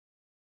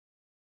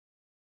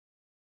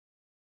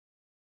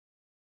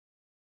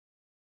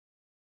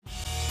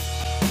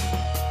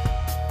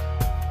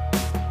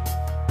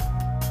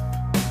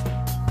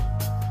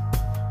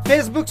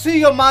Facebook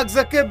CEO Mark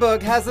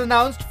Zuckerberg has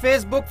announced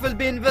Facebook will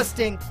be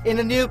investing in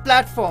a new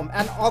platform,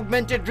 an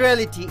augmented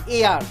reality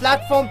 (AR)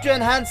 platform to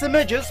enhance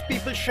images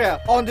people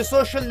share on the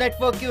social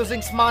network using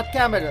smart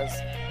cameras.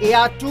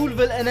 AR tool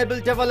will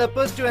enable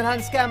developers to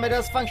enhance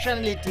cameras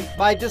functionality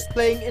by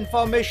displaying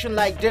information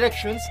like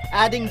directions,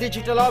 adding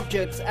digital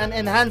objects, and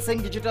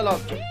enhancing digital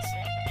objects.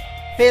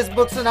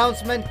 Facebook's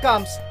announcement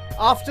comes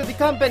after the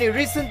company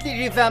recently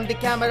revamped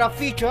the camera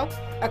feature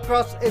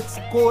across its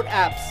core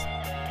apps.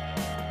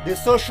 The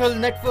social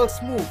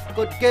network's move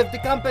could give the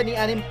company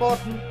an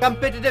important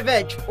competitive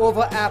edge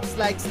over apps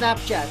like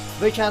Snapchat,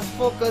 which has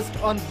focused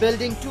on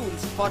building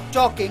tools for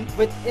talking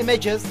with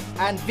images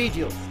and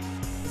video.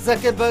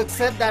 Zuckerberg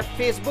said that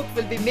Facebook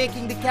will be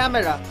making the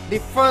camera the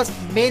first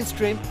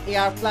mainstream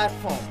AR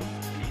platform.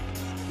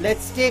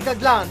 Let's take a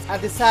glance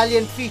at the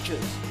salient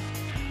features.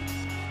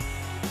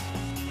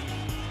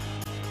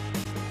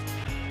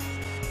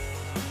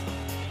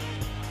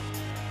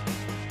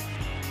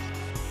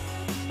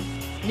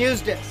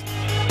 News Desk.